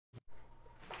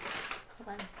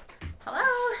fun.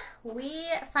 Hello. We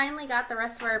finally got the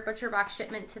rest of our Butcher Box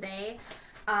shipment today.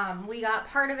 We got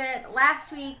part of it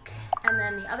last week, and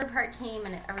then the other part came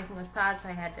and everything was thawed, so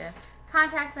I had to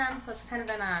contact them, so it's kind of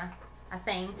been a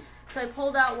thing. So I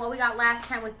pulled out what we got last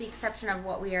time with the exception of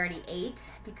what we already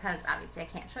ate, because obviously I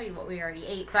can't show you what we already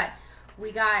ate, but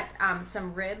we got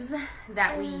some ribs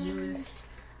that we used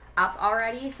up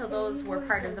already, so those were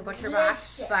part of the Butcher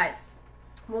Box, but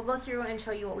we'll go through and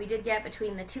show you what we did get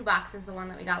between the two boxes, the one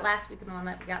that we got last week and the one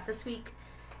that we got this week,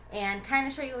 and kind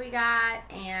of show you what we got.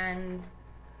 And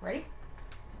ready?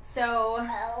 So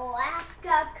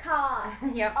Alaska cod.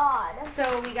 Yep. Odd.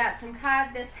 So we got some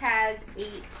cod. This has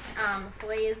 8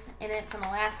 fillets in it, some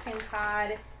Alaskan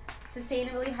cod,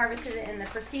 sustainably harvested in the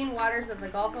pristine waters of the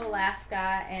Gulf of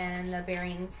Alaska and the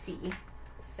Bering Sea.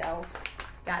 So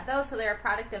got those. So they're a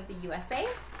product of the USA.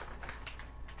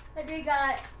 And we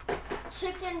got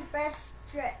chicken breast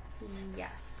strips.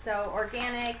 Yes. So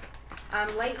organic,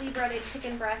 lightly breaded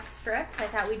chicken breast strips. I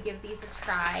thought we'd give these a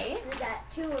try. We got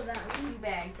 2 of them. 2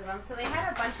 bags of them. So they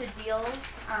had a bunch of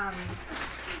deals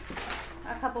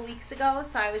a couple weeks ago,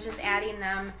 so I was just adding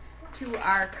them to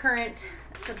our current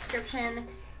subscription,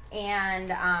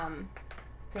 and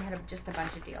they had just a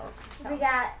bunch of deals. So. We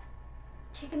got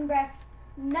chicken breast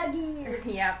nuggets.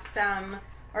 Yep, some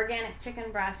organic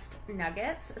chicken breast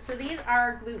nuggets. So these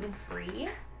are gluten-free.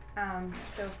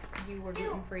 So if you were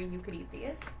gluten-free, you could eat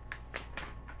these.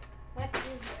 What is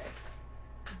this?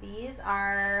 These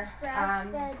are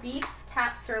beef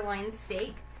top sirloin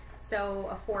steak. So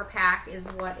a 4-pack is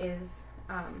what is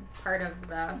part of Is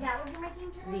that what you're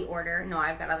making today? the order. No,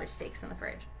 I've got other steaks in the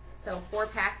fridge. So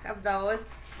 4-pack of those.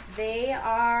 They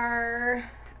are,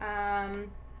 I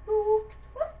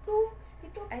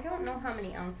don't know how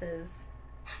many ounces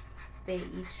they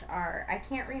each are. I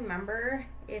can't remember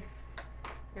if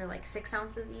they're like 6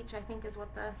 ounces each, I think is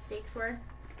what the steaks were.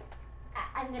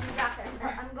 I'm going to drop it.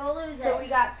 I'm going to lose it. So we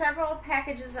got several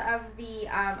packages of the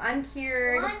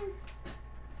uncured. 1,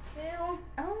 2.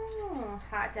 Oh,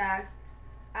 hot dogs.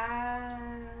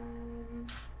 I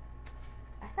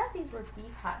thought these were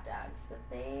beef hot dogs, but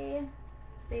they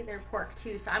say they're pork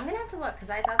too. So I'm going to have to look because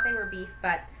I thought they were beef,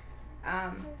 but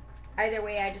either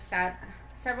way, I just got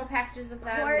several packages of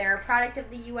them. Pork. They're a product of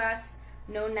the U.S.,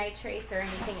 no nitrates or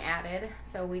anything added.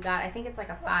 So we got, I think it's like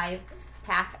a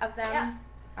 5-pack of them. Yep.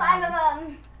 5 of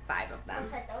them. 5 of them. I'll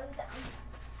set those down.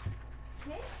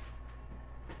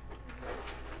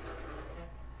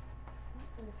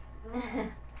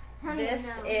 Okay. This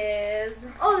is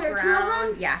there are 2 of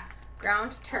ground, them? yeah,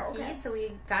 ground turkey. okay. So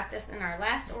we got this in our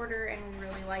last order and we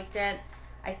really liked it.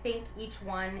 I think each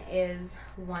one is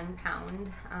 1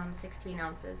 pound, 16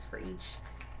 ounces for each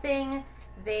thing.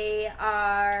 They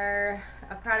are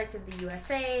a product of the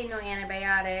USA, no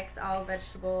antibiotics, all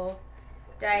vegetable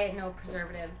diet, no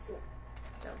preservatives.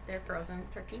 So they're frozen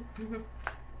turkey.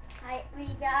 We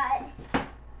got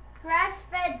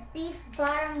grass-fed beef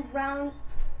bottom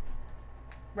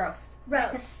Roast.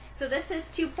 roast. So this is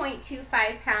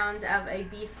 2.25 pounds of a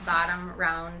beef bottom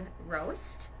round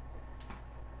roast.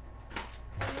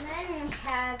 And then we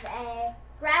have a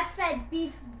grass-fed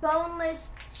beef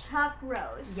boneless chuck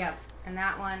roast. Yep, and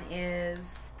that one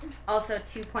is also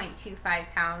 2.25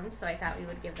 pounds, so I thought we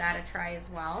would give that a try as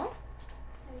well.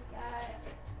 We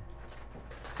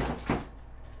got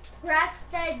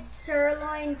grass-fed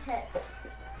sirloin tips.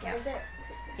 Yep. Is it?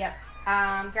 Yep,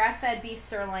 grass-fed beef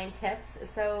sirloin tips.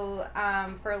 So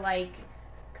for like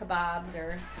kebabs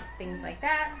or things like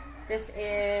that, this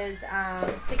is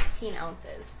 16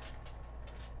 ounces.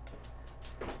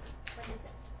 What is it?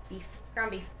 Beef,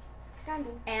 ground beef. Ground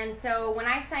beef. And so when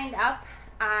I signed up,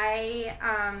 I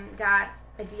got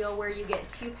a deal where you get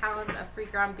 2 pounds of free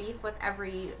ground beef with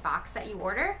every box that you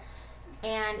order.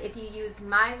 And if you use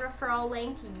my referral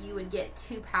link, you would get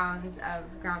 2 pounds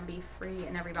of ground beef free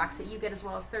in every box that you get, as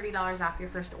well as $30 off your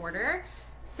first order.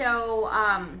 So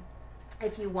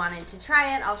if you wanted to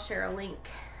try it, I'll share a link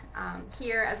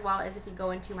here, as well as if you go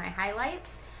into my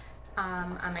highlights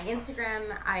on my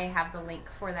Instagram, I have the link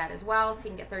for that as well. So you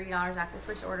can get $30 off your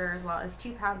first order, as well as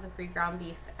 2 pounds of free ground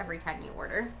beef every time you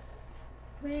order.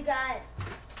 We got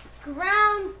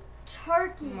ground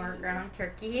turkey. More ground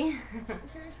turkey.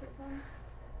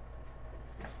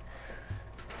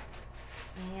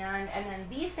 And then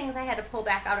these things I had to pull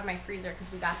back out of my freezer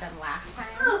because we got them last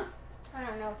time. I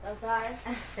don't know what those are.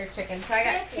 They're chicken. So I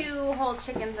got 2 whole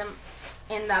chickens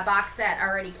in the box that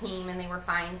already came, and they were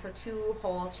fine. So 2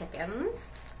 whole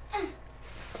chickens.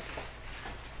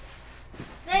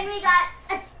 Then we got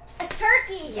a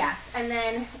turkey. Yes, and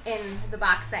then in the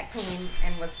box that came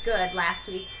and was good last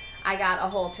week, I got a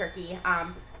whole turkey.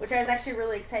 which I was actually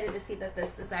really excited to see that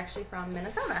this is actually from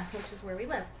Minnesota, which is where we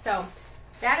live. So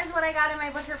that is what I got in my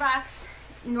Butcher Box.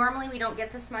 Normally we don't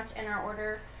get this much in our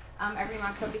order every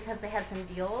month, but because they had some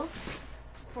deals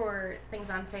for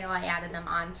things on sale, I added them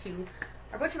onto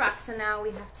our Butcher Box. So now we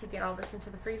have to get all this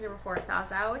into the freezer before it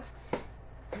thaws out.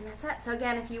 And that's it. So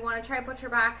again, if you want to try Butcher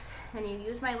Box and you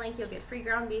use my link, you'll get free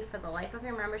ground beef for the life of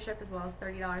your membership, as well as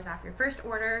 $30 off your first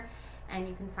order. And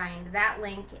you can find that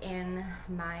link in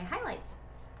my highlights.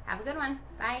 Have a good one.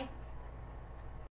 Bye.